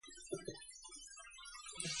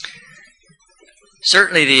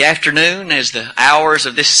Certainly the afternoon, as the hours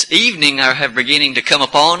of this evening have beginning to come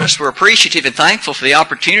upon us, we're appreciative and thankful for the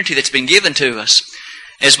opportunity that's been given to us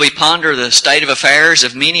as we ponder the state of affairs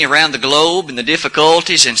of many around the globe and the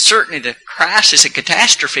difficulties and certainly the crisis and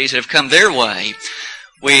catastrophes that have come their way.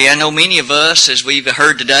 I know many of us, as we've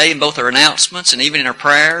heard today in both our announcements and even in our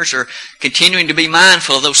prayers, are continuing to be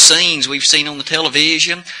mindful of those scenes we've seen on the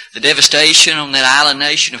television, the devastation on that island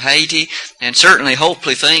nation of Haiti, and certainly,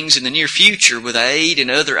 hopefully, things in the near future with aid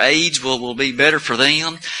and other aids will be better for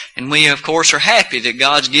them. And we, of course, are happy that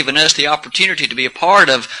God's given us the opportunity to be a part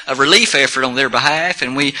of a relief effort on their behalf,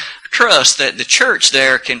 and we trust that the church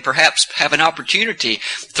there can perhaps have an opportunity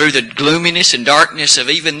through the gloominess and darkness of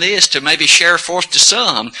even this to maybe share forth to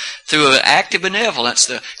some through an act of benevolence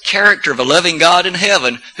the character of a loving God in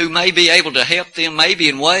heaven who may be able to help them maybe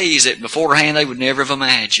in ways that beforehand they would never have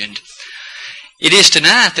imagined. It is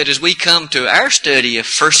tonight that as we come to our study of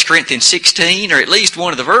 1 Corinthians 16, or at least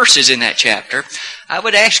one of the verses in that chapter, I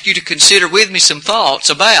would ask you to consider with me some thoughts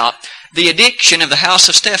about the addiction of the house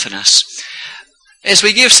of Stephanas. As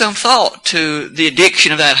we give some thought to the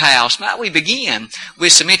addiction of that house, might we begin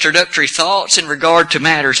with some introductory thoughts in regard to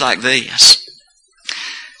matters like this?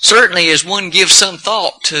 Certainly, as one gives some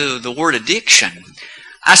thought to the word addiction,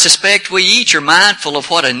 I suspect we each are mindful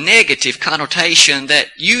of what a negative connotation that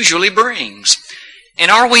usually brings.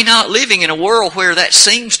 And are we not living in a world where that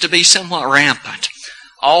seems to be somewhat rampant?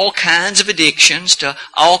 All kinds of addictions to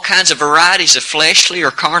all kinds of varieties of fleshly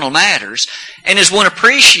or carnal matters. And as one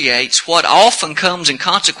appreciates what often comes in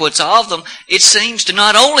consequence of them, it seems to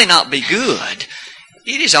not only not be good,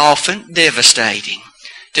 it is often devastating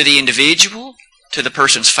to the individual, to the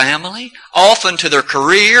person's family, often to their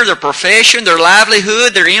career, their profession, their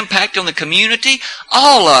livelihood, their impact on the community.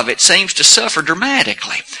 All of it seems to suffer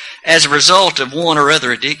dramatically as a result of one or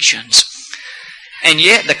other addictions. And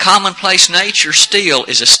yet the commonplace nature still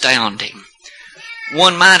is astounding.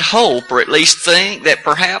 One might hope, or at least think, that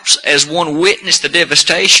perhaps as one witnessed the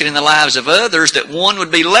devastation in the lives of others, that one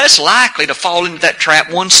would be less likely to fall into that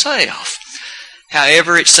trap oneself.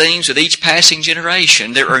 However, it seems with each passing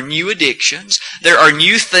generation, there are new addictions, there are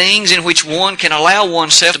new things in which one can allow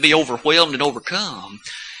oneself to be overwhelmed and overcome.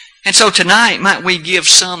 And so tonight, might we give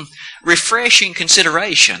some refreshing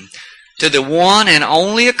consideration to the one and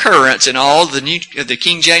only occurrence in all the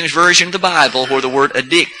King James Version of the Bible where the word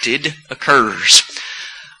addicted occurs.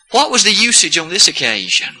 What was the usage on this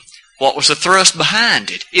occasion? What was the thrust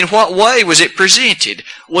behind it? In what way was it presented?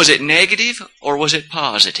 Was it negative or was it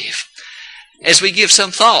positive? As we give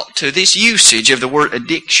some thought to this usage of the word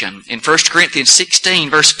addiction in 1 Corinthians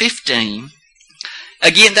 16 verse 15,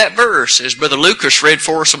 again that verse, as Brother Lucas read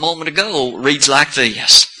for us a moment ago, reads like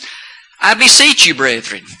this. I beseech you,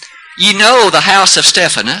 brethren, ye know the house of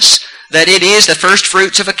Stephanas, that it is the first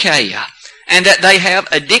fruits of Achaia, and that they have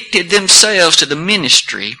addicted themselves to the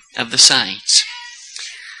ministry of the saints.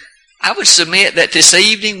 I would submit that this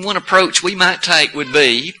evening one approach we might take would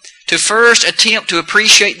be to first attempt to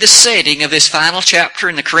appreciate the setting of this final chapter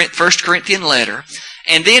in the 1 Corinthian letter,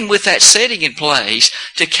 and then with that setting in place,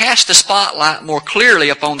 to cast the spotlight more clearly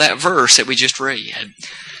upon that verse that we just read.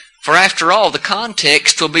 For after all, the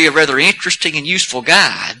context will be a rather interesting and useful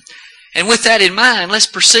guide. And with that in mind, let's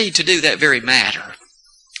proceed to do that very matter.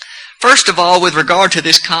 First of all, with regard to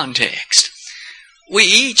this context, we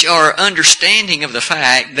each are understanding of the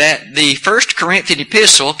fact that the 1 Corinthian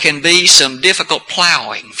epistle can be some difficult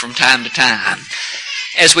plowing from time to time.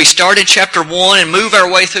 As we start in chapter 1 and move our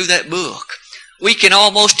way through that book, we can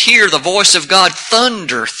almost hear the voice of God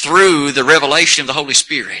thunder through the revelation of the Holy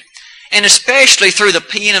Spirit, and especially through the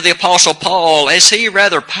pen of the Apostle Paul as he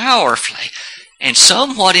rather powerfully and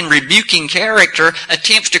somewhat in rebuking character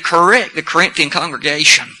attempts to correct the Corinthian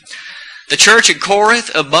congregation. The church at Corinth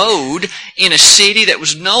abode in a city that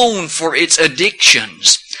was known for its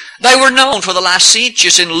addictions. They were known for the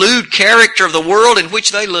licentious and lewd character of the world in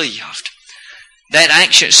which they lived. That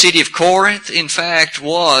ancient city of Corinth, in fact,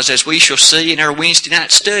 was, as we shall see in our Wednesday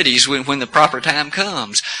night studies when the proper time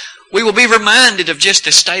comes, we will be reminded of just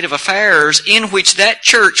the state of affairs in which that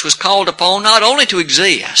church was called upon not only to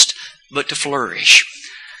exist, but to flourish.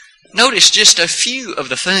 Notice just a few of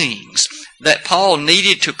the things that Paul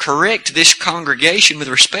needed to correct this congregation with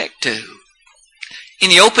respect to. In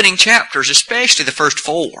the opening chapters, especially the first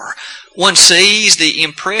 4, one sees the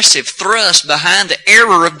impressive thrust behind the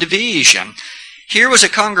error of division. Here was a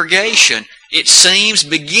congregation, it seems,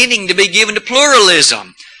 beginning to be given to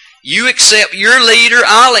pluralism. You accept your leader,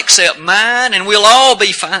 I'll accept mine, and we'll all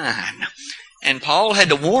be fine. And Paul had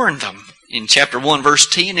to warn them in chapter 1, verse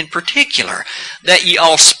 10 in particular, that ye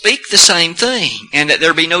all speak the same thing, and that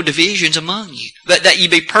there be no divisions among you, but that ye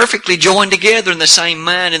be perfectly joined together in the same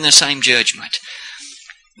mind and the same judgment.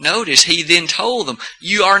 Notice he then told them,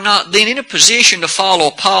 you are not then in a position to follow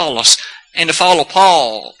Apollos, and to follow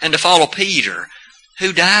Paul, and to follow Peter,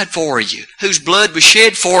 who died for you, whose blood was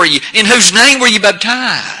shed for you, in whose name were you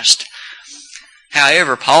baptized.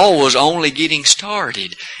 However, Paul was only getting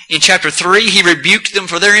started. In chapter 3, he rebuked them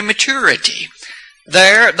for their immaturity.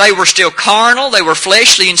 There, they were still carnal, they were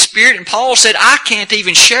fleshly in spirit, and Paul said, I can't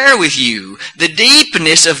even share with you the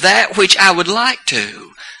deepness of that which I would like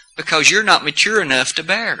to, because you're not mature enough to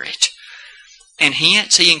bear it. And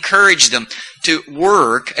hence, he encouraged them to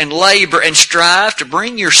work and labor and strive to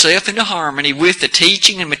bring yourself into harmony with the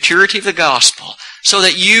teaching and maturity of the gospel, so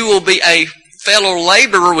that you will be a fellow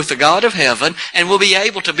laborer with the God of heaven and will be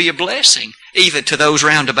able to be a blessing even to those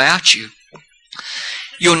round about you.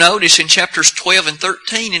 You'll notice in chapters 12 and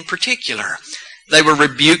 13 in particular, they were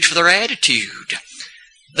rebuked for their attitude.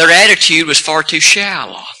 Their attitude was far too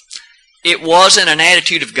shallow. It wasn't an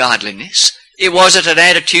attitude of godliness. It wasn't an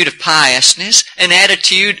attitude of piousness, an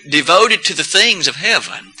attitude devoted to the things of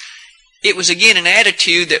heaven. It was again an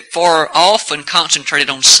attitude that far often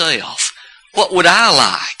concentrated on self. What would I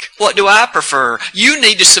like? What do I prefer? You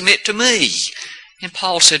need to submit to me. And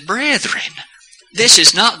Paul said, brethren, this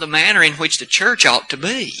is not the manner in which the church ought to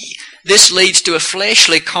be. This leads to a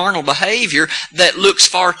fleshly, carnal behavior that looks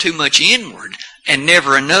far too much inward and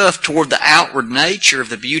never enough toward the outward nature of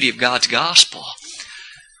the beauty of God's gospel.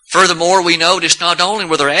 Furthermore, we notice not only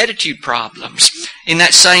were there attitude problems. In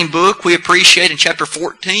that same book, we appreciate in chapter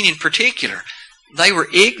 14 in particular, they were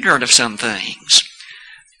ignorant of some things.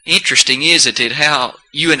 Interesting, isn't it, how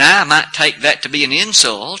you and I might take that to be an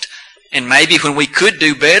insult, and maybe when we could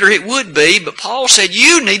do better it would be, but Paul said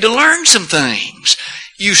you need to learn some things.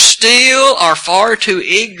 You still are far too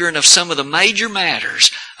ignorant of some of the major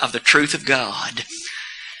matters of the truth of God.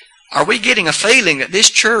 Are we getting a feeling that this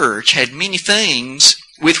church had many things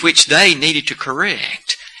with which they needed to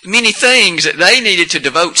correct? Many things that they needed to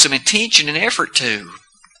devote some attention and effort to.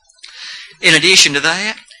 In addition to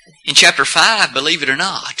that, in chapter 5, believe it or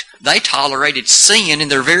not, they tolerated sin in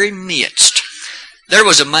their very midst. There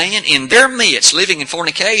was a man in their midst living in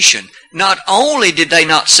fornication. Not only did they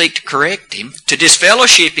not seek to correct him, to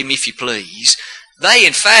disfellowship him if you please, they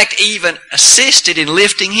in fact even assisted in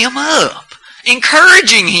lifting him up,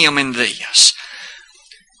 encouraging him in this.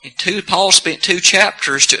 Paul spent 2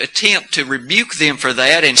 chapters to attempt to rebuke them for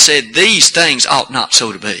that and said these things ought not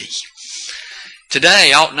so to be.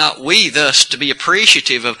 Today, ought not we thus to be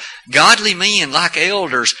appreciative of godly men like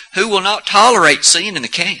elders who will not tolerate sin in the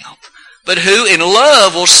camp, but who in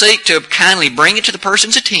love will seek to kindly bring it to the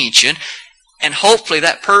person's attention, and hopefully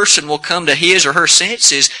that person will come to his or her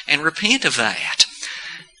senses and repent of that.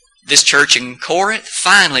 This church in Corinth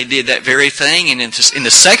finally did that very thing, and in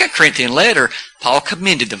the 2 Corinthian letter, Paul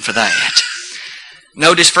commended them for that.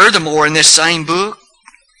 Notice furthermore in this same book,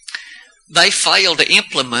 they failed to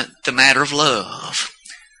implement the matter of love.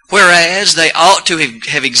 Whereas they ought to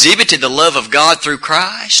have exhibited the love of God through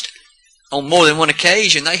Christ, on more than one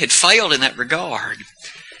occasion they had failed in that regard.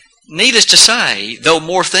 Needless to say, though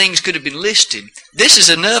more things could have been listed, this is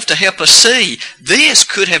enough to help us see this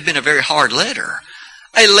could have been a very hard letter.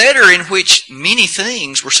 A letter in which many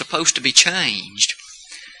things were supposed to be changed.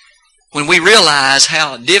 When we realize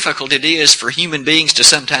how difficult it is for human beings to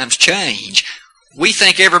sometimes change, we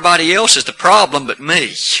think everybody else is the problem but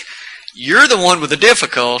me. You're the one with the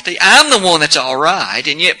difficulty. I'm the one that's all right.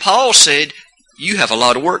 And yet Paul said, you have a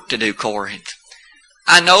lot of work to do, Corinth.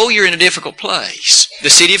 I know you're in a difficult place. The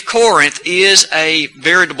city of Corinth is a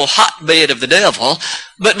veritable hotbed of the devil,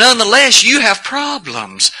 but nonetheless you have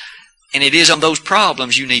problems. And it is on those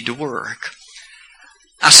problems you need to work.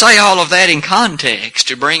 I say all of that in context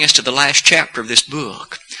to bring us to the last chapter of this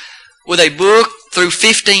book. With a book through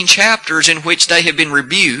 15 chapters in which they have been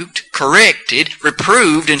rebuked, corrected,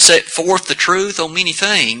 reproved, and set forth the truth on many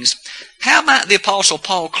things, how might the Apostle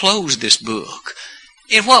Paul close this book?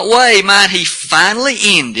 In what way might he finally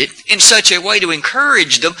end it in such a way to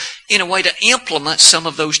encourage them, in a way to implement some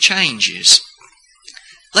of those changes?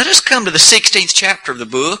 Let us come to the 16th chapter of the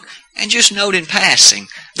book and just note in passing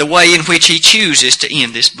the way in which he chooses to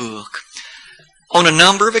end this book. On a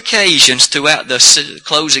number of occasions throughout the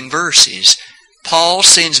closing verses, Paul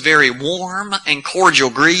sends very warm and cordial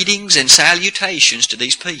greetings and salutations to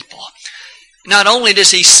these people. Not only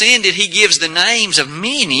does he send it, he gives the names of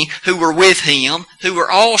many who were with him, who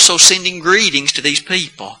were also sending greetings to these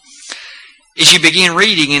people. As you begin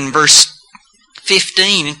reading in verse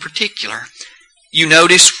 15 in particular, You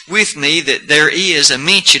notice with me that there is a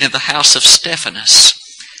mention of the house of Stephanas.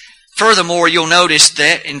 Furthermore, you'll notice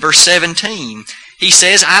that in verse 17, he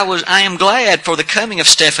says, I am glad for the coming of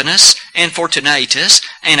Stephanas and Fortunatus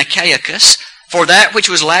and Achaicus, for that which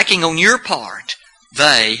was lacking on your part,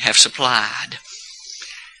 they have supplied.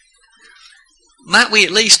 Might we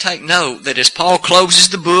at least take note that as Paul closes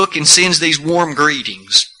the book and sends these warm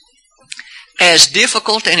greetings, as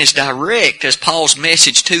difficult and as direct as Paul's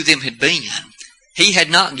message to them had been, he had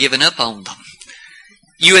not given up on them.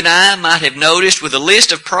 You and I might have noticed with a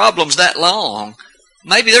list of problems that long,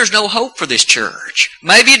 maybe there's no hope for this church.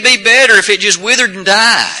 Maybe it'd be better if it just withered and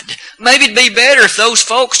died. Maybe it'd be better if those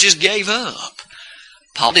folks just gave up.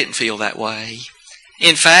 Paul didn't feel that way.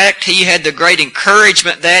 In fact, he had the great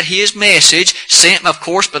encouragement that his message, sent of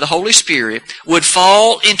course by the Holy Spirit, would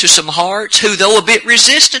fall into some hearts who, though a bit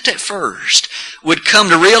resistant at first, would come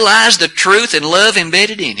to realize the truth and love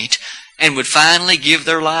embedded in it, and would finally give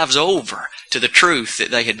their lives over to the truth that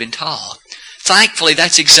they had been taught. Thankfully,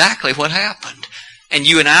 that's exactly what happened. And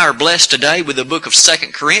you and I are blessed today with the book of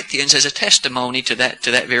 2 Corinthians as a testimony to that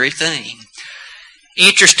very thing.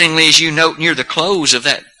 Interestingly, as you note near the close of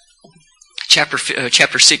that chapter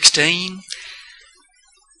 16,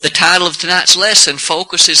 the title of tonight's lesson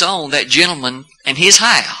focuses on that gentleman and his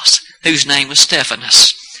house, whose name was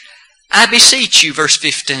Stephanas. I beseech you, verse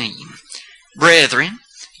 15, brethren,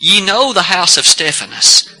 ye know the house of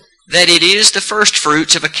Stephanas, that it is the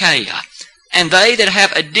firstfruits of Achaia, and they that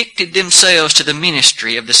have addicted themselves to the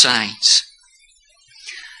ministry of the saints.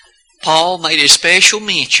 Paul made a special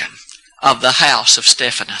mention of the house of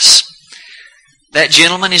Stephanas. That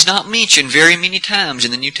gentleman is not mentioned very many times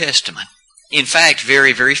in the New Testament. In fact,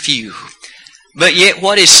 very, very few. But yet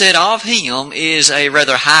what is said of him is a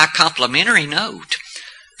rather high complimentary note.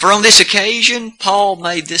 For on this occasion, Paul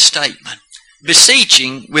made this statement,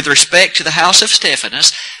 beseeching with respect to the house of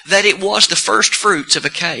Stephanas that it was the first fruits of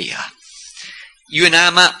Achaia. You and I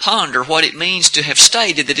might ponder what it means to have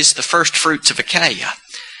stated that it's the first fruits of Achaia.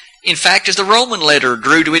 In fact, as the Roman letter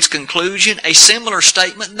drew to its conclusion, a similar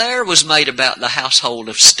statement there was made about the household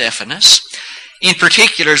of Stephanas. In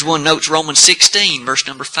particular, as one notes Romans 16, verse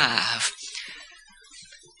number 5.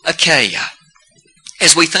 Achaia.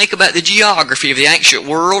 As we think about the geography of the ancient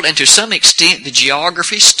world, and to some extent the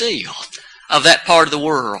geography still of that part of the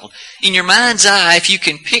world, in your mind's eye, if you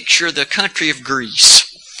can picture the country of Greece.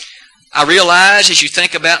 I realize as you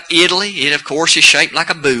think about Italy, it of course is shaped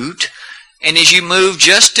like a boot. And as you move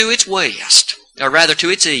just to its west, or rather to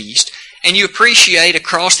its east, and you appreciate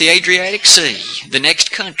across the Adriatic Sea, the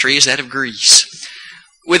next country is that of Greece.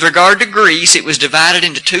 With regard to Greece, it was divided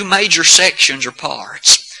into two major sections or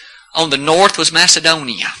parts. On the north was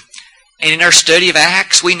Macedonia. And in our study of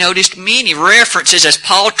Acts, we noticed many references as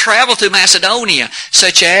Paul traveled through Macedonia,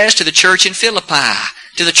 such as to the church in Philippi,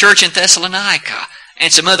 to the church in Thessalonica,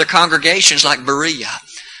 and some other congregations like Berea.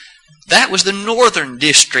 That was the northern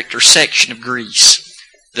district or section of Greece.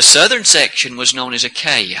 The southern section was known as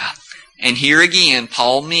Achaia. And here again,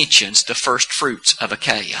 Paul mentions the first fruits of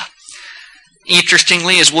Achaia.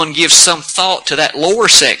 Interestingly, as one gives some thought to that lower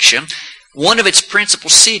section, one of its principal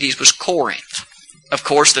cities was Corinth. Of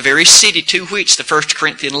course, the very city to which the 1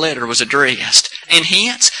 Corinthian letter was addressed. And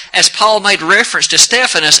hence, as Paul made reference to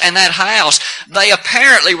Stephanas and that house, they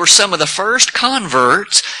apparently were some of the first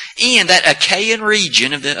converts in that Achaean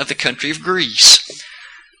region of the country of Greece.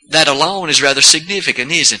 That alone is rather significant,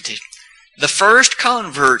 isn't it? The first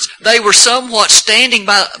converts, they were somewhat standing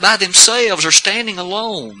by themselves or standing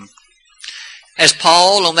alone. As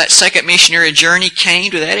Paul on that second missionary journey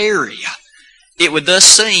came to that area, it would thus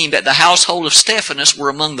seem that the household of Stephanas were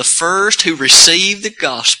among the first who received the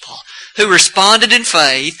gospel, who responded in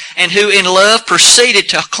faith, and who in love proceeded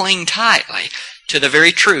to cling tightly to the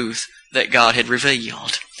very truth that God had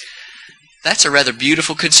revealed. That's a rather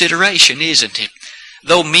beautiful consideration, isn't it?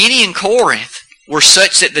 Though many in Corinth were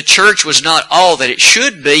such that the church was not all that it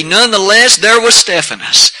should be, nonetheless there was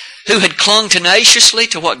Stephanas, who had clung tenaciously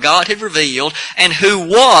to what God had revealed, and who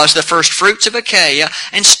was the first fruits of Achaia,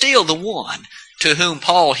 and still the one to whom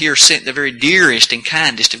Paul here sent the very dearest and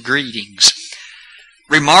kindest of greetings.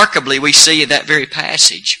 Remarkably, we see in that very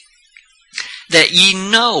passage that ye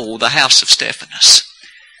know the house of Stephanas.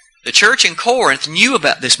 The church in Corinth knew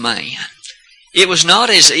about this man. It was not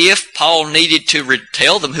as if Paul needed to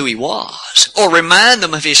tell them who he was or remind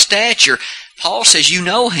them of his stature. Paul says, you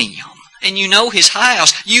know him, and you know his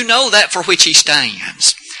house. You know that for which he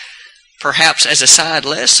stands. Perhaps as a side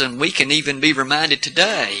lesson, we can even be reminded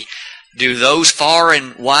today, do those far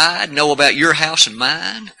and wide know about your house and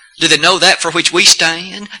mine? Do they know that for which we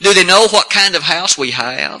stand? Do they know what kind of house we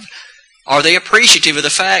have? Are they appreciative of the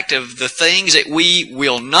fact of the things that we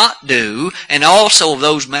will not do, and also of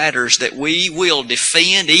those matters that we will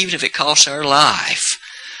defend even if it costs our life?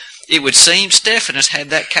 It would seem Stephanus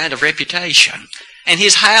had that kind of reputation, and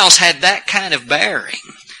his house had that kind of bearing.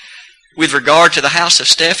 With regard to the house of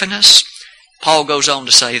Stephanus, Paul goes on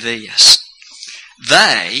to say this: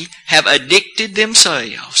 they have addicted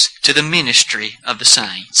themselves to the ministry of the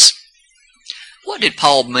saints. What did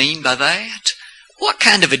Paul mean by that? What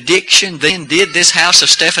kind of addiction then did this house of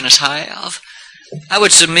Stephanus have? I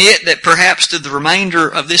would submit that perhaps to the remainder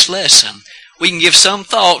of this lesson, we can give some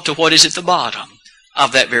thought to what is at the bottom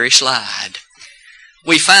of that very slide.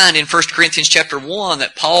 We find in 1 Corinthians chapter 1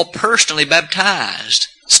 that Paul personally baptized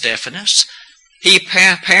Stephanus. He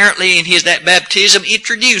apparently in that baptism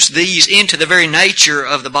introduced these into the very nature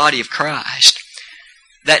of the body of Christ.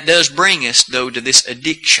 That does bring us, though, to this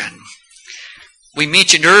addiction. We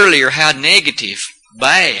mentioned earlier how negative,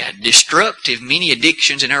 bad, destructive many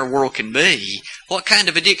addictions in our world can be. What kind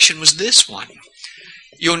of addiction was this one?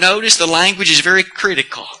 You'll notice the language is very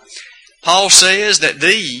critical. Paul says that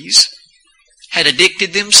these had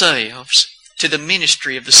addicted themselves to the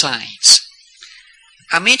ministry of the saints.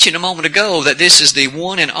 I mentioned a moment ago that this is the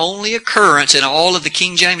one and only occurrence in all of the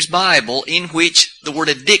King James Bible in which the word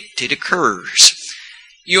addicted occurs.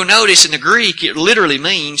 You'll notice in the Greek it literally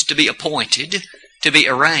means to be appointed, to be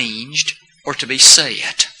arranged, or to be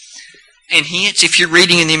set. And hence, if you're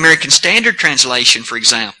reading in the American Standard Translation, for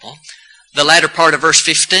example, the latter part of verse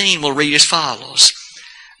 15 will read as follows: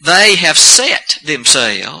 they have set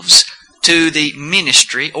themselves to the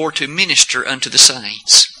ministry, or to minister unto the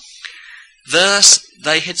saints. Thus,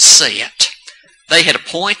 they had set, they had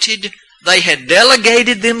appointed, they had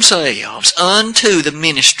delegated themselves unto the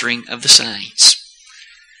ministering of the saints.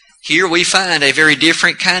 Here we find a very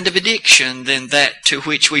different kind of addiction than that to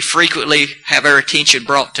which we frequently have our attention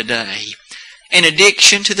brought today. An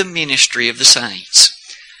addiction to the ministry of the saints.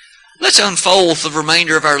 Let's unfold the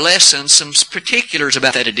remainder of our lesson some particulars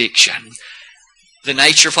about that addiction. The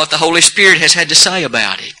nature of what the Holy Spirit has had to say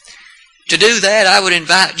about it. To do that, I would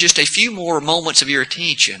invite just a few more moments of your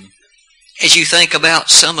attention as you think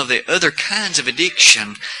about some of the other kinds of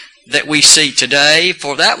addiction that we see today,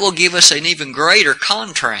 for that will give us an even greater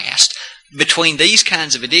contrast between these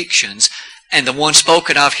kinds of addictions and the one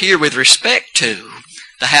spoken of here with respect to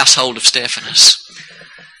the household of Stephanus.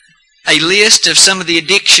 A list of some of the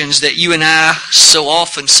addictions that you and I so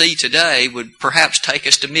often see today would perhaps take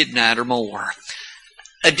us to midnight or more.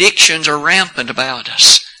 Addictions are rampant about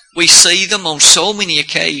us. We see them on so many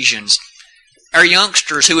occasions. Our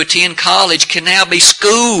youngsters who attend college can now be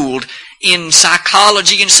schooled in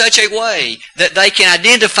psychology in such a way that they can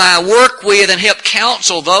identify, work with, and help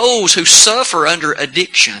counsel those who suffer under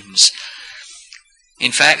addictions.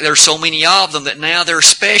 In fact, there are so many of them that now there are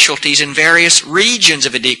specialties in various regions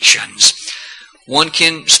of addictions. One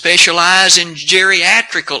can specialize in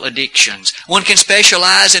geriatrical addictions. One can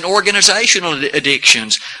specialize in organizational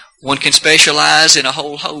addictions. One can specialize in a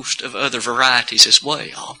whole host of other varieties as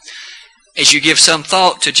well. As you give some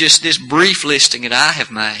thought to just this brief listing that I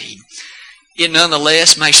have made, it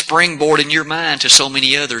nonetheless may springboard in your mind to so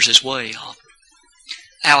many others as well.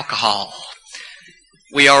 Alcohol.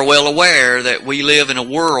 We are well aware that we live in a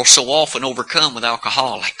world so often overcome with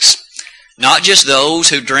alcoholics. Not just those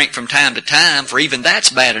who drink from time to time, for even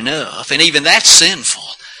that's bad enough, and even that's sinful,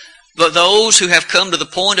 but those who have come to the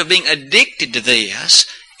point of being addicted to this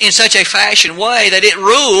in such a fashion way that it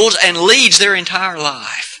rules and leads their entire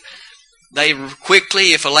life. They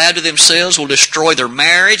quickly, if allowed to themselves, will destroy their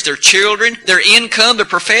marriage, their children, their income, their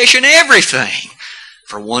profession, everything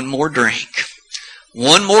for one more drink,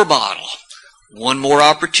 one more bottle, one more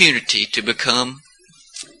opportunity to become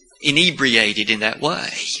inebriated in that way.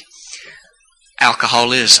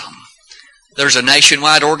 Alcoholism. There's a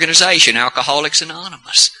nationwide organization, Alcoholics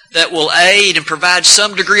Anonymous, that will aid and provide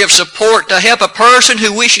some degree of support to help a person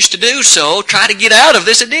who wishes to do so try to get out of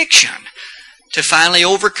this addiction, to finally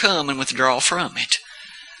overcome and withdraw from it.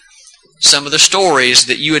 Some of the stories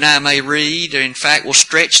that you and I may read, in fact, will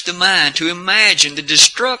stretch the mind to imagine the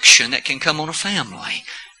destruction that can come on a family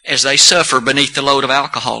as they suffer beneath the load of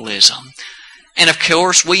alcoholism. And of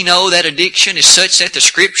course, we know that addiction is such that the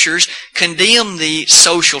Scriptures condemn the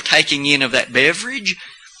social taking in of that beverage,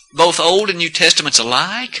 both Old and New Testaments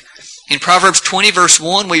alike. In Proverbs 20 verse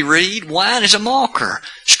 1 we read, "Wine is a mocker,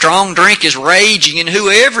 strong drink is raging, and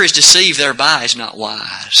whoever is deceived thereby is not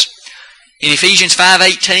wise." In Ephesians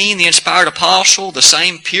 5:18, the inspired apostle, the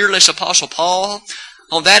same peerless apostle Paul,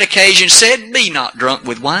 on that occasion said, "Be not drunk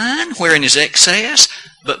with wine, wherein is excess,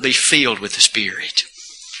 but be filled with the Spirit."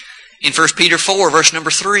 In 1 Peter 4 verse number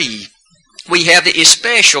 3, we have the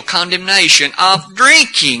especial condemnation of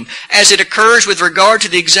drinking as it occurs with regard to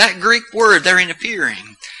the exact Greek word therein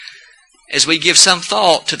appearing. As we give some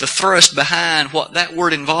thought to the thrust behind what that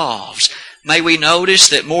word involves, may we notice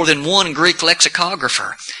that more than one Greek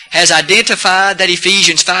lexicographer has identified that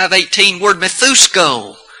Ephesians 5:18 word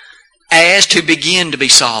methusko as to begin to be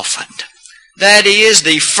softened. That is,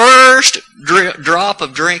 the first drop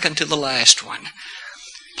of drink until the last one.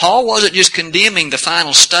 Paul wasn't just condemning the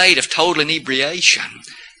final state of total inebriation.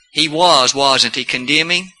 He wasn't he,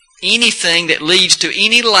 condemning anything that leads to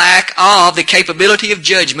any lack of the capability of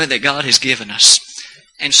judgment that God has given us.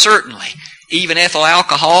 And certainly, even ethyl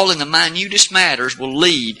alcohol in the minutest matters will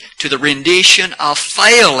lead to the rendition of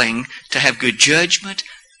failing to have good judgment,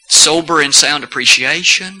 sober and sound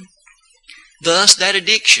appreciation. Thus, that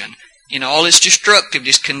addiction, in all its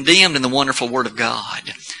destructiveness, is condemned in the wonderful Word of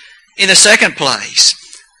God. In the second place,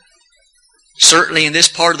 certainly in this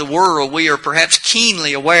part of the world, we are perhaps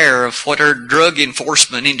keenly aware of what our drug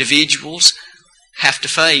enforcement individuals have to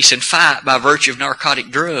face and fight by virtue of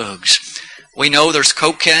narcotic drugs. We know there's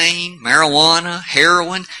cocaine, marijuana,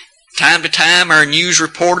 heroin. Time to time, our news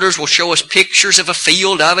reporters will show us pictures of a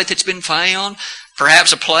field of it that's been found,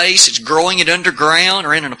 perhaps a place that's growing it underground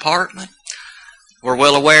or in an apartment. We're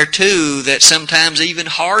well aware, too, that sometimes even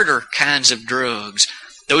harder kinds of drugs,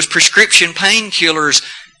 those prescription painkillers,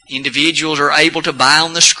 individuals are able to buy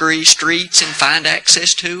on the streets and find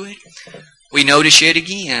access to it. We notice yet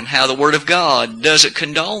again how the Word of God doesn't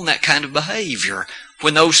condone that kind of behavior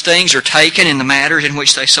when those things are taken in the matters in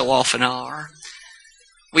which they so often are.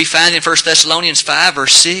 We find in 1 Thessalonians 5,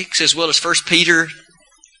 verse 6, as well as 1 Peter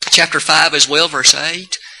chapter 5 as well, verse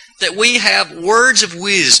 8, that we have words of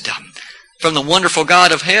wisdom from the wonderful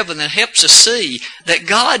God of heaven that helps us see that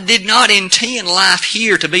God did not intend life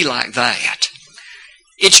here to be like that.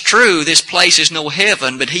 It's true, this place is no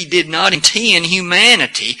heaven, but He did not intend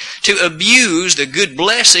humanity to abuse the good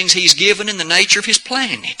blessings He's given in the nature of His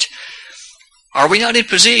planet. Are we not in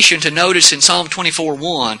position to notice in Psalm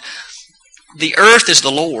 24:1, the earth is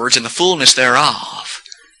the Lord's and the fullness thereof.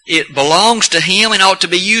 It belongs to Him and ought to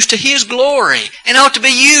be used to His glory and ought to be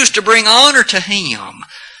used to bring honor to Him,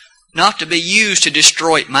 not to be used to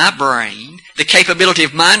destroy my brain, the capability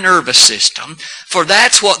of my nervous system, for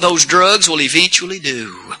that's what those drugs will eventually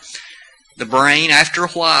do. The brain, after a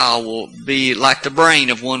while, will be like the brain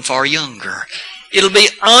of one far younger. It'll be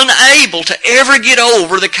unable to ever get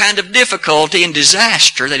over the kind of difficulty and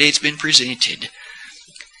disaster that it's been presented.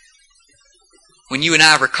 When you and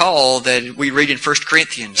I recall that we read in 1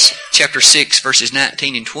 Corinthians chapter 6, verses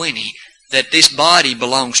 19 and 20, that this body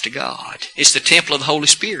belongs to God. It's the temple of the Holy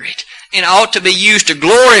Spirit and ought to be used to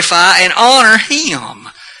glorify and honor Him.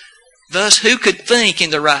 Thus, who could think in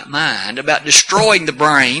the right mind about destroying the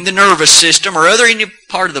brain, the nervous system, or any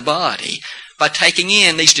part of the body by taking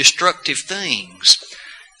in these destructive things?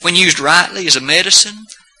 When used rightly as a medicine,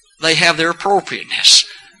 they have their appropriateness.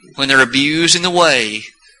 When they're abused in the way,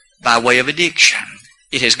 by way of addiction,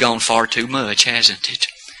 it has gone far too much, hasn't it?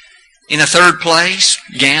 In the third place,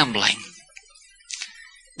 gambling.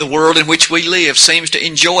 The world in which we live seems to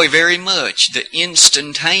enjoy very much the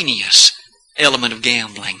instantaneous element of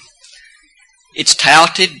gambling. It's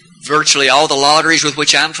touted, virtually all the lotteries with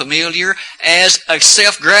which I'm familiar, as a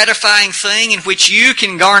self-gratifying thing in which you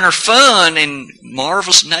can garner fun and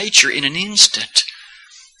marvelous nature in an instant.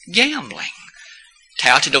 Gambling.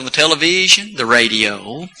 Touted on the television, the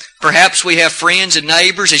radio. Perhaps we have friends and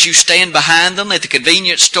neighbors as you stand behind them at the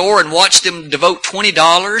convenience store and watch them devote $20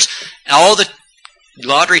 and all the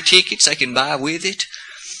lottery tickets they can buy with it.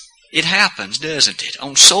 It happens, doesn't it,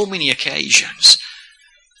 on so many occasions.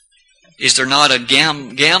 Is there not a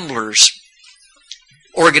gamblers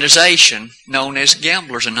organization known as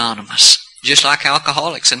Gamblers Anonymous, just like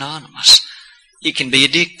Alcoholics Anonymous? It can be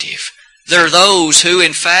addictive. There are those who,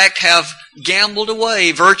 in fact, have gambled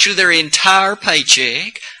away virtually their entire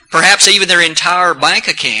paycheck, perhaps even their entire bank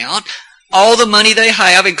account, all the money they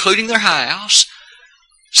have, including their house,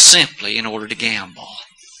 simply in order to gamble.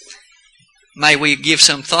 May we give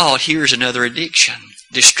some thought, here's another addiction,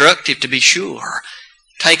 destructive to be sure.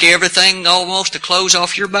 Take everything almost to clothes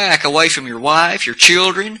off your back, away from your wife, your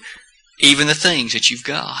children, even the things that you've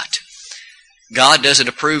got. God doesn't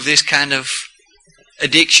approve this kind of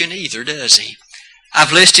addiction either, does He?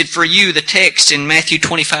 I've listed for you the text in Matthew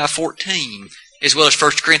 25:14, as well as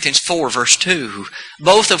 1 Corinthians 4, verse 2,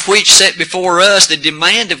 both of which set before us the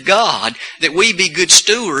demand of God that we be good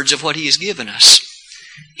stewards of what He has given us.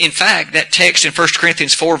 In fact, that text in 1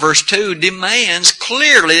 Corinthians 4, verse 2 demands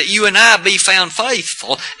clearly that you and I be found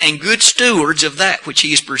faithful and good stewards of that which He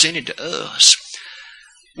has presented to us.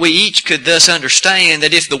 We each could thus understand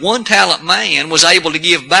that if the one-talent man was able to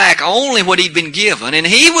give back only what he'd been given, and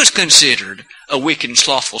he was considered a wicked and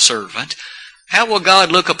slothful servant, how will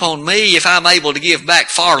God look upon me if I'm able to give back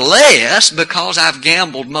far less because I've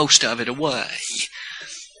gambled most of it away?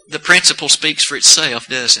 The principle speaks for itself,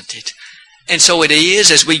 doesn't it? And so it is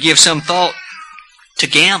as we give some thought to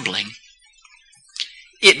gambling.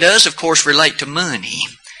 It does, of course, relate to money.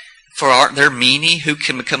 For aren't there many who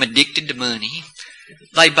can become addicted to money?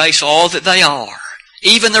 They base all that they are,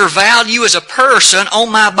 even their value as a person,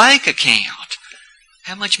 on my bank account.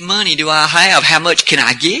 How much money do I have? How much can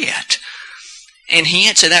I get? And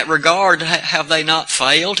hence, in that regard, have they not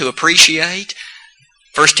failed to appreciate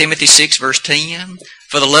 1 Timothy 6, verse 10,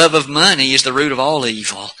 "For the love of money is the root of all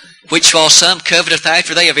evil, which while some coveteth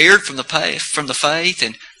after they have erred from the faith,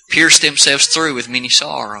 and pierced themselves through with many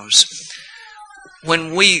sorrows."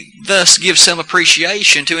 When we thus give some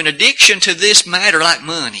appreciation to an addiction to this matter like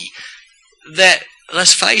money, that,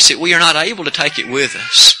 let's face it, we are not able to take it with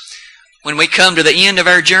us. When we come to the end of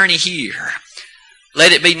our journey here,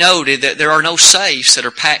 let it be noted that there are no safes that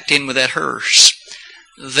are packed in with that hearse.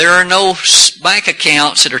 There are no bank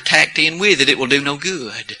accounts that are tacked in with it. It will do no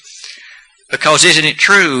good. Because isn't it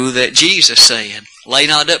true that Jesus said, "Lay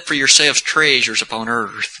not up for yourselves treasures upon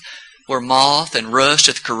earth, where moth and rust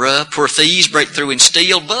doth corrupt, where thieves break through and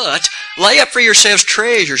steal, but lay up for yourselves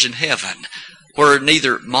treasures in heaven, where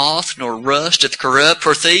neither moth nor rust doth corrupt,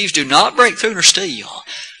 where thieves do not break through nor steal.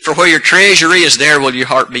 For where your treasure is, there will your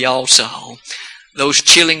heart be also." Those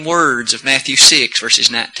chilling words of Matthew 6,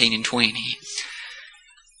 verses 19 and 20.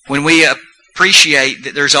 When we appreciate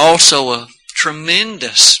that there's also a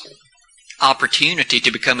tremendous opportunity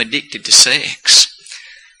to become addicted to sex,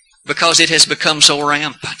 because it has become so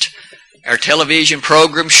rampant. Our television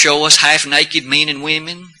programs show us half-naked men and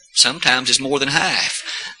women. Sometimes it's more than half.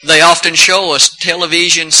 They often show us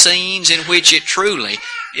television scenes in which it truly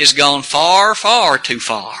is gone far, far too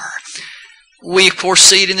far. We, of course,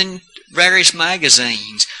 see it in the various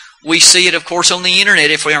magazines. We see it, of course, on the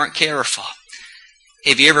internet if we aren't careful.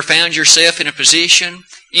 Have you ever found yourself in a position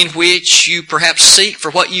in which you perhaps seek for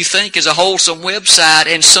what you think is a wholesome website,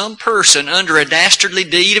 and some person, under a dastardly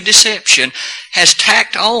deed of deception, has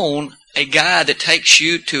tacked on a guide that takes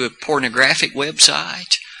you to a pornographic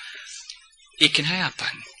website? It can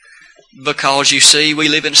happen. Because, you see, we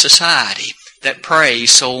live in a society that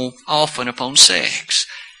preys so often upon sex.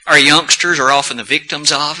 Our youngsters are often the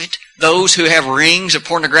victims of it. Those who have rings of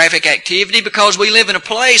pornographic activity, because we live in a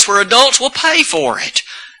place where adults will pay for it.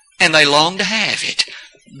 And they long to have it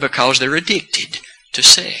because they're addicted to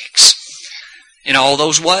sex. In all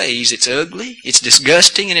those ways, it's ugly, it's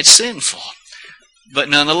disgusting, and it's sinful. But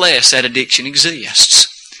nonetheless, that addiction exists.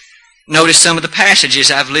 Notice some of the passages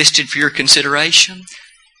I've listed for your consideration.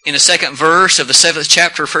 In the 2nd verse of the 7th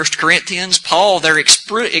chapter of 1 Corinthians, Paul there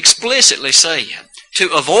explicitly said,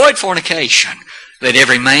 to avoid fornication, let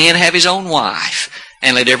every man have his own wife,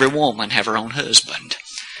 and let every woman have her own husband.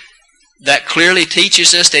 That clearly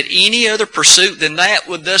teaches us that any other pursuit than that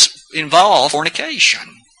would thus involve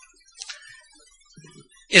fornication.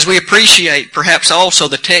 As we appreciate perhaps also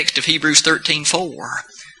the text of Hebrews 13:4,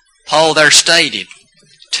 Paul there stated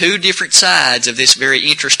two different sides of this very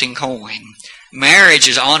interesting coin. Marriage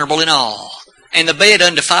is honorable in all, and the bed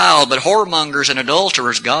undefiled, but whoremongers and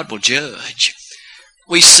adulterers God will judge.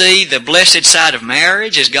 We see the blessed side of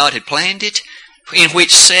marriage as God had planned it, in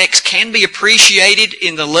which sex can be appreciated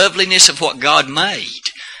in the loveliness of what God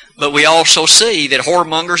made. But we also see that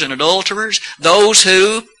whoremongers and adulterers, those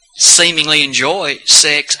who seemingly enjoy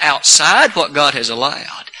sex outside what God has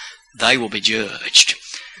allowed, they will be judged.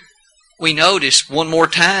 We notice one more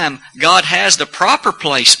time, God has the proper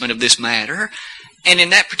placement of this matter, and in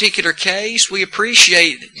that particular case, we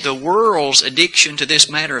appreciate the world's addiction to this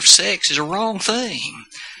matter of sex is a wrong thing,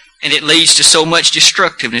 and it leads to so much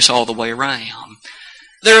destructiveness all the way around.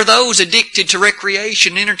 There are those addicted to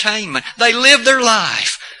recreation and entertainment. They live their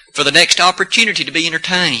life for the next opportunity to be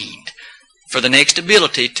entertained, for the next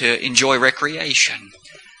ability to enjoy recreation.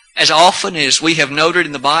 As often as we have noted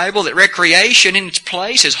in the Bible that recreation in its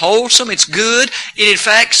place is wholesome, it's good, it in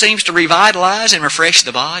fact seems to revitalize and refresh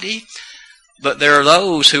the body. But there are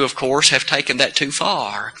those who, of course, have taken that too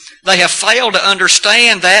far. They have failed to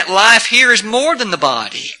understand that life here is more than the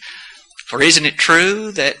body. For isn't it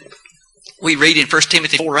true that we read in 1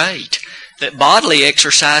 Timothy 4:8 that bodily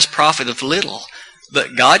exercise profiteth little,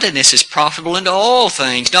 but godliness is profitable unto all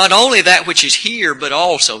things, not only that which is here, but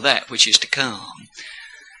also that which is to come.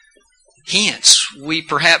 Hence, we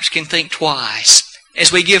perhaps can think twice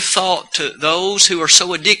as we give thought to those who are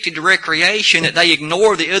so addicted to recreation that they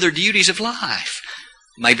ignore the other duties of life.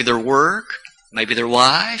 Maybe their work, maybe their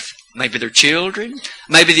wife, maybe their children,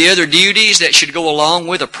 maybe the other duties that should go along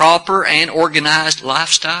with a proper and organized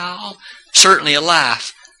lifestyle. Certainly a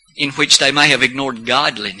life in which they may have ignored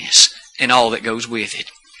godliness and all that goes with it.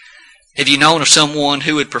 Have you known of someone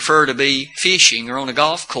who would prefer to be fishing or on a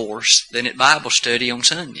golf course than at Bible study on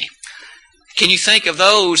Sunday? Can you think of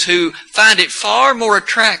those who find it far more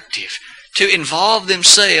attractive to involve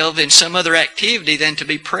themselves in some other activity than to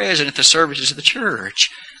be present at the services of the church?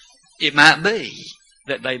 It might be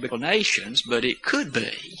that they be nations, but it could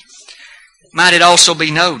be. Might it also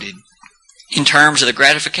be noted in terms of the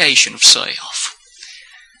gratification of self?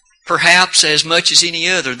 Perhaps as much as any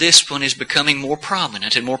other, this one is becoming more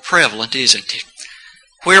prominent and more prevalent, isn't it?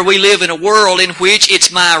 Where we live in a world in which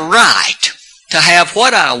it's my right to have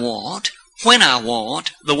what I want, when I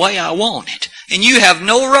want, the way I want it. And you have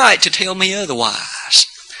no right to tell me otherwise.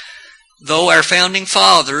 Though our founding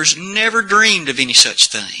fathers never dreamed of any such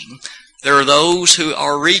thing, there are those who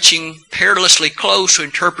are reaching perilously close to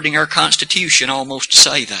interpreting our Constitution almost to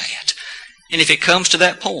say that. And if it comes to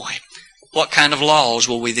that point, what kind of laws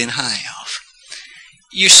will we then have?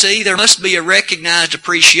 You see, there must be a recognized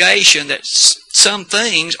appreciation that some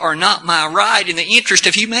things are not my right in the interest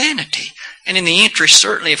of humanity, and in the interest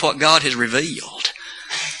certainly of what God has revealed.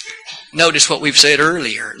 Notice what we've said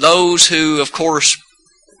earlier. Those who, of course,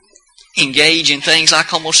 engage in things like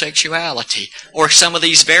homosexuality or some of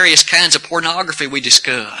these various kinds of pornography we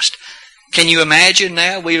discussed. Can you imagine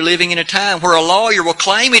now we're living in a time where a lawyer will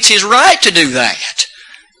claim it's his right to do that?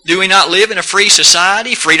 Do we not live in a free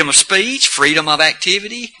society? Freedom of speech, freedom of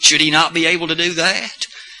activity? Should he not be able to do that?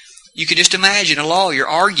 You could just imagine a lawyer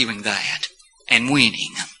arguing that and winning,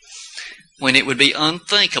 when it would be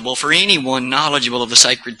unthinkable for anyone knowledgeable of the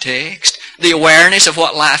sacred text, the awareness of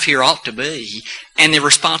what life here ought to be, and the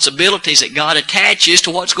responsibilities that God attaches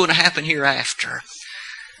to what's going to happen hereafter.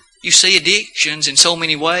 You see, addictions in so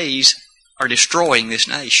many ways are destroying this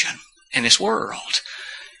nation and this world.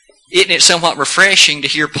 Isn't it somewhat refreshing to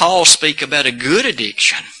hear Paul speak about a good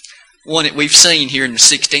addiction, one that we've seen here in the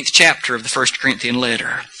 16th chapter of the 1 Corinthian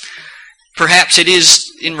letter? Perhaps it is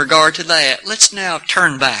in regard to that. Let's now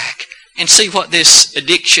turn back and see what this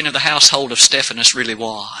addiction of the household of Stephanas really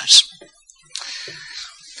was.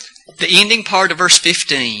 The ending part of verse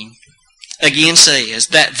 15 again says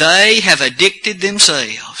that they have addicted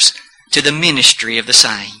themselves to the ministry of the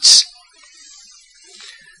saints.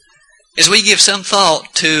 As we give some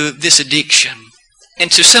thought to this addiction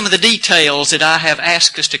and to some of the details that I have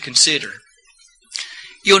asked us to consider,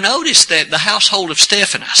 you'll notice that the household of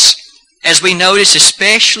Stephanas, as we notice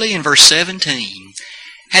especially in verse 17,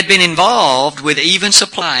 had been involved with even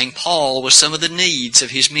supplying Paul with some of the needs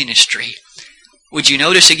of his ministry. Would you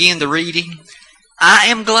notice again the reading? I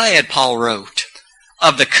am glad, Paul wrote,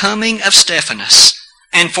 of the coming of Stephanas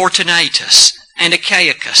and Fortunatus and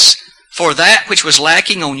Achaicus, for that which was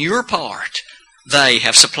lacking on your part, they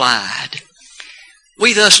have supplied.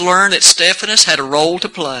 We thus learn that Stephanas had a role to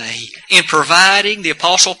play in providing the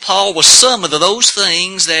Apostle Paul with some of those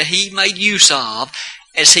things that he made use of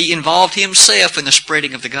as he involved himself in the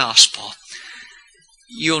spreading of the gospel.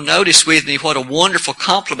 You'll notice with me what a wonderful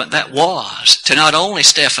compliment that was to not only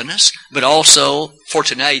Stephanas, but also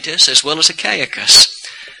Fortunatus as well as Achaicus.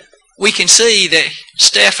 We can see that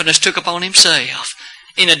Stephanas took upon himself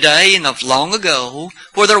in a day in the long ago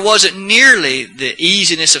where there wasn't nearly the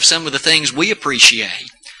easiness of some of the things we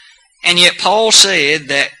appreciate. And yet Paul said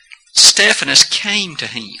that Stephanas came to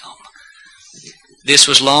him. This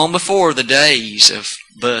was long before the days of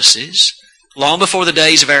buses, long before the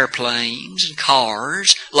days of airplanes and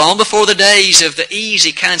cars, long before the days of the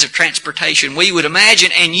easy kinds of transportation we would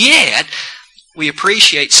imagine, and yet we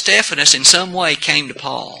appreciate Stephanas in some way came to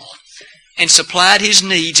Paul and supplied his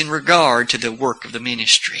needs in regard to the work of the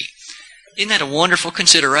ministry. Isn't that a wonderful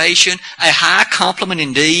consideration? A high compliment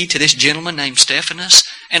indeed to this gentleman named Stephanas,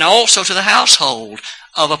 and also to the household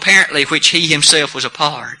of apparently which he himself was a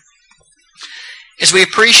part. As we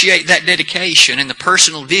appreciate that dedication and the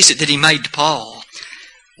personal visit that he made to Paul,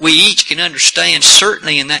 we each can understand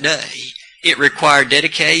certainly in that day it required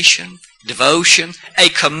dedication, devotion, a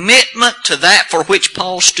commitment to that for which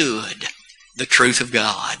Paul stood, the truth of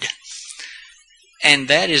God. And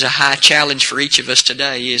that is a high challenge for each of us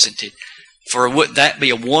today, isn't it? For would that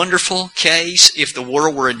be a wonderful case if the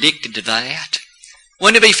world were addicted to that?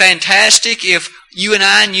 Wouldn't it be fantastic if you and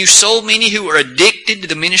I knew so many who were addicted to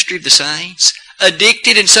the ministry of the saints?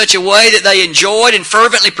 Addicted in such a way that they enjoyed and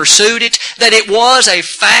fervently pursued it, that it was a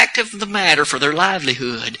fact of the matter for their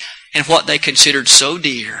livelihood and what they considered so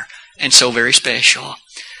dear and so very special.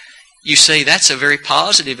 You see, that's a very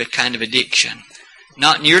positive kind of addiction.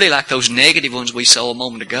 not nearly like those negative ones we saw a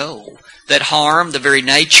moment ago, that harm the very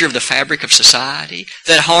nature of the fabric of society,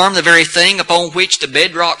 that harm the very thing upon which the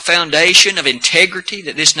bedrock foundation of integrity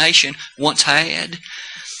that this nation once had.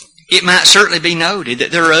 It might certainly be noted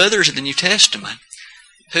that there are others in the New Testament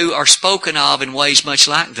who are spoken of in ways much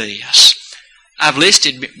like this. I've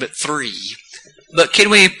listed but 3. But can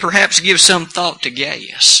we perhaps give some thought to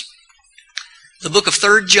Gaius? The book of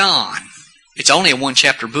 3 John, it's only a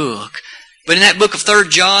 1-chapter book, but in that book of 3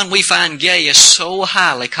 John we find Gaius so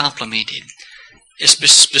highly complimented.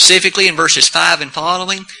 Specifically in verses 5 and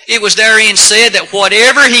following, it was therein said that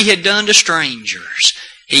whatever he had done to strangers,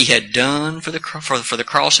 he had done for the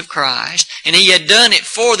cross of Christ, and he had done it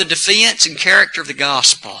for the defense and character of the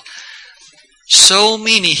gospel. So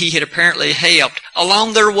many he had apparently helped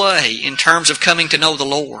along their way in terms of coming to know the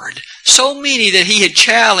Lord. So many that he had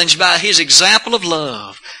challenged by his example of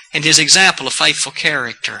love and his example of faithful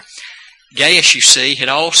character. Gaius, you see, had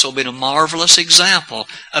also been a marvelous example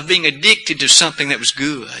of being addicted to something that was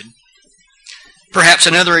good. Perhaps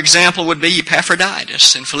another example would be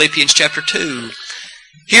Epaphroditus in Philippians chapter 2.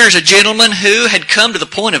 Here's a gentleman who had come to the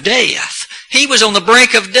point of death. He was on the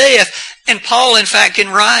brink of death, and Paul, in fact, in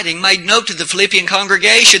writing, made note to the Philippian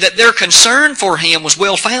congregation that their concern for him was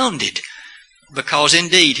well-founded, because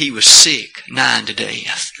indeed he was sick, nigh to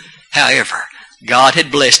death. However, God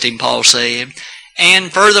had blessed him, Paul said,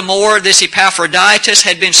 and furthermore, this Epaphroditus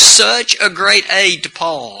had been such a great aid to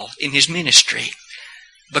Paul in his ministry,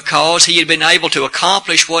 because he had been able to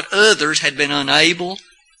accomplish what others had been unable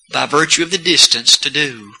by virtue of the distance to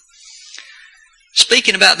do.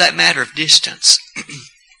 Speaking about that matter of distance,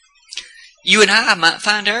 you and I might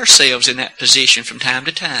find ourselves in that position from time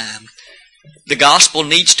to time. The gospel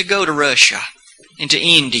needs to go to Russia, and to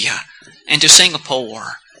India, and to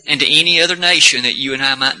Singapore, and to any other nation that you and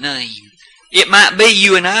I might name. It might be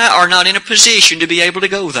you and I are not in a position to be able to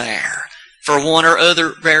go there for one or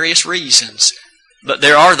other various reasons. But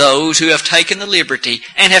there are those who have taken the liberty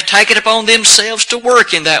and have taken upon themselves to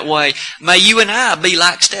work in that way. May you and I be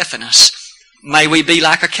like Stephanus. May we be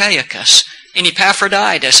like Achaicus and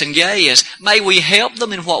Epaphroditus and Gaius. May we help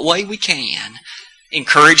them in what way we can,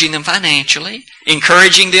 encouraging them financially,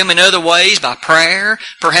 encouraging them in other ways by prayer,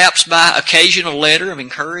 perhaps by occasional letter of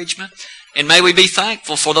encouragement. And may we be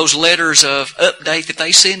thankful for those letters of update that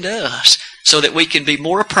they send us so that we can be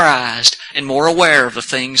more apprised and more aware of the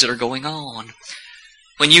things that are going on.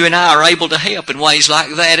 When you and I are able to help in ways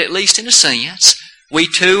like that, at least in a sense, we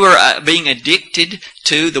too are being addicted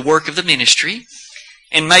to the work of the ministry.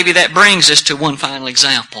 And maybe that brings us to one final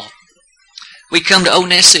example. We come to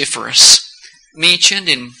Onesiphorus, mentioned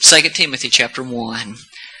in 2 Timothy chapter 1.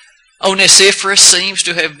 Onesiphorus seems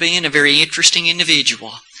to have been a very interesting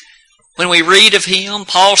individual. When we read of him,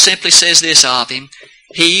 Paul simply says this of him: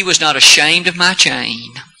 he was not ashamed of my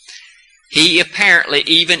chain. He apparently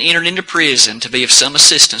even entered into prison to be of some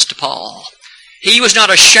assistance to Paul. He was not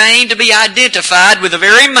ashamed to be identified with the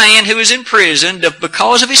very man who was in prison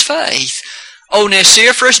because of his faith.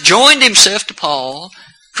 Onesiphorus joined himself to Paul,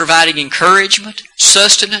 providing encouragement,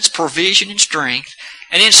 sustenance, provision, and strength.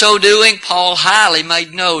 And in so doing, Paul highly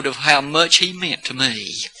made note of how much he meant to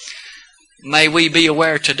me. May we be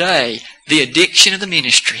aware today the addiction of the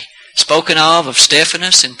ministry, spoken of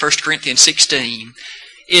Stephanus in 1 Corinthians 16,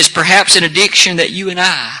 is perhaps an addiction that you and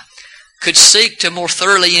I could seek to more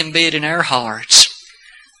thoroughly embed in our hearts.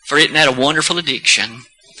 For isn't that a wonderful addiction?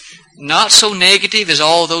 Not so negative as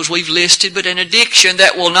all those we've listed, but an addiction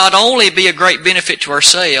that will not only be a great benefit to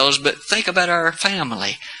ourselves, but think about our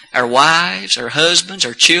family, our wives, our husbands,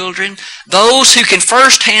 our children, those who can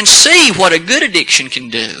firsthand see what a good addiction can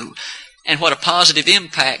do, and what a positive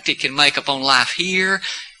impact it can make upon life here,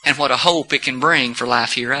 and what a hope it can bring for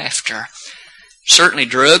life hereafter. Certainly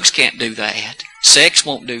drugs can't do that. Sex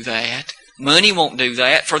won't do that. Money won't do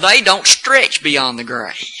that, for they don't stretch beyond the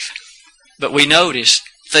grave. But we notice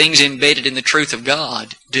things embedded in the truth of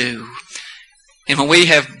God do. And when we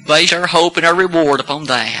have based our hope and our reward upon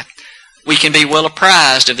that, we can be well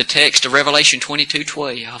apprised of the text of Revelation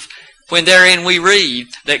 22:12, when therein we read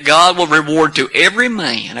that God will reward to every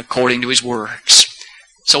man according to his works.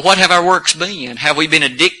 So what have our works been? Have we been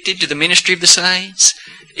addicted to the ministry of the saints?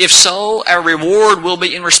 If so, our reward will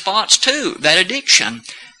be in response to that addiction.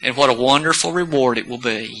 And what a wonderful reward it will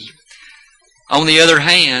be. On the other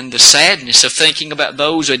hand, the sadness of thinking about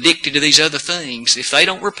those addicted to these other things, if they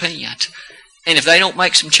don't repent, and if they don't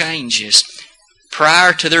make some changes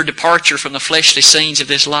prior to their departure from the fleshly scenes of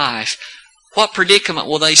this life, what predicament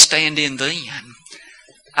will they stand in then?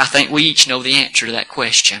 I think we each know the answer to that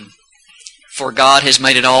question. For God has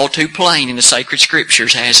made it all too plain in the sacred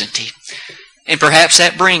Scriptures, hasn't He? And perhaps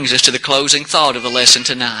that brings us to the closing thought of the lesson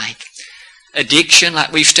tonight. Addiction, like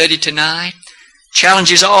we've studied tonight,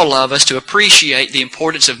 challenges all of us to appreciate the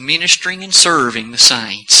importance of ministering and serving the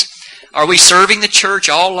saints. Are we serving the church,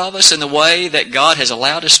 all of us, in the way that God has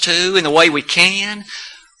allowed us to, in the way we can?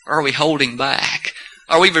 Or are we holding back?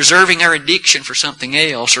 Are we reserving our addiction for something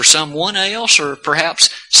else, or someone else, or perhaps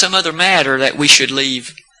some other matter that we should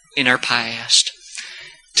leave in our past?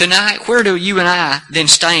 Tonight, where do you and I then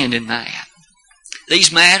stand in that?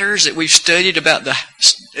 These matters that we've studied about the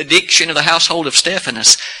addiction of the household of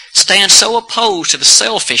Stephanas stand so opposed to the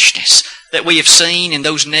selfishness that we have seen in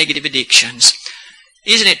those negative addictions.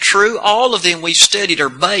 Isn't it true? All of them we've studied are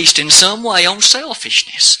based in some way on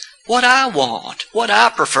selfishness. What I want, what I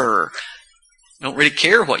prefer. Don't really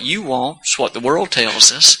care what you want. It's what the world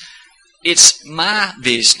tells us. It's my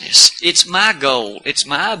business. It's my goal. It's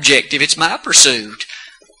my objective. It's my pursuit.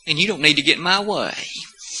 And you don't need to get in my way.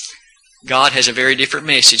 God has a very different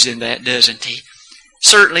message than that, doesn't He?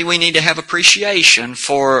 Certainly we need to have appreciation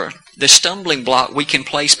for the stumbling block we can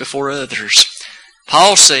place before others.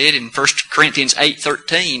 Paul said in 1 Corinthians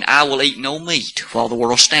 8:13, I will eat no meat while the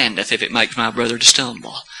world standeth, if it makes my brother to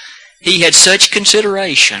stumble. He had such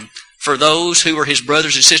consideration for those who were his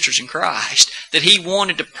brothers and sisters in Christ that he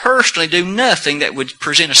wanted to personally do nothing that would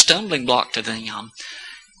present a stumbling block to them.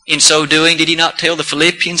 In so doing, did he not tell the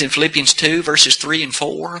Philippians in Philippians 2, verses 3 and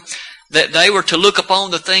 4, that they were to look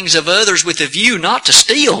upon the things of others with a view not to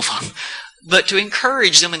steal them, but to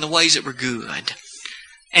encourage them in the ways that were good?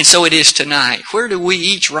 And so it is tonight. Where do we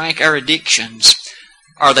each rank our addictions?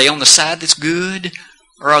 Are they on the side that's good,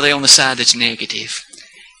 or are they on the side that's negative?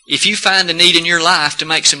 If you find the need in your life to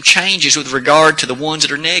make some changes with regard to the ones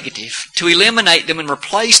that are negative, to eliminate them and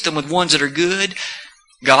replace them with ones that are good,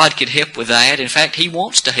 God could help with that. In fact, He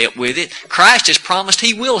wants to help with it. Christ has promised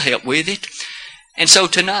He will help with it. And so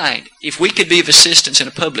tonight, if we could be of assistance in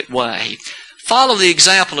a public way, follow the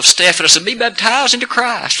example of Stephanas and be baptized into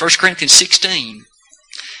Christ, 1 Corinthians 16.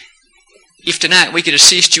 If tonight we could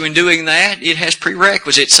assist you in doing that, it has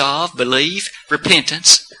prerequisites of belief,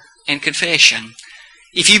 repentance, and confession.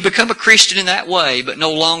 If you become a Christian in that way, but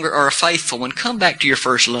no longer are a faithful one, come back to your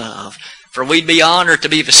first love. For we'd be honored to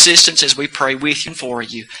be of assistance as we pray with you and for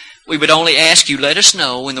you. We would only ask you, let us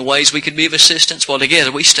know in the ways we could be of assistance while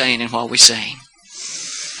together we stand and while we sing.